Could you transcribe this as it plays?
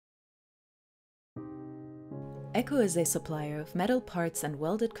EKO is a supplier of metal parts and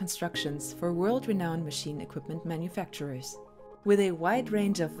welded constructions for world-renowned machine equipment manufacturers. With a wide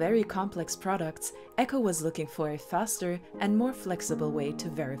range of very complex products, EKO was looking for a faster and more flexible way to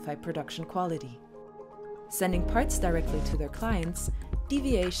verify production quality. Sending parts directly to their clients,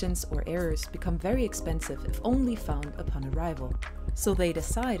 deviations or errors become very expensive if only found upon arrival, so they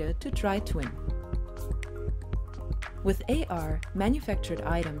decided to try Twyn. With AR, manufactured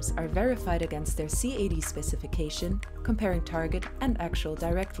items are verified against their C80 specification, comparing target and actual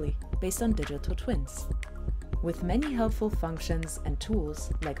directly, based on digital twins. With many helpful functions and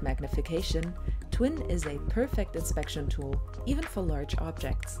tools, like magnification, Twyn is a perfect inspection tool, even for large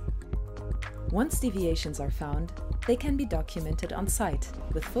objects. Once deviations are found, they can be documented on site,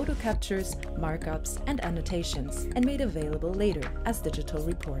 with photo captures, markups, and annotations, and made available later as digital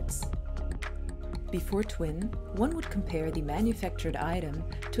reports. Before Twyn, one would compare the manufactured item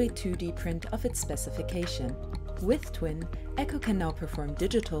to a 2D print of its specification. With Twyn, EKO can now perform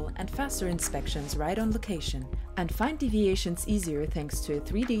digital and faster inspections right on location, and find deviations easier thanks to a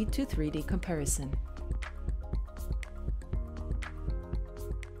 3D to 3D comparison.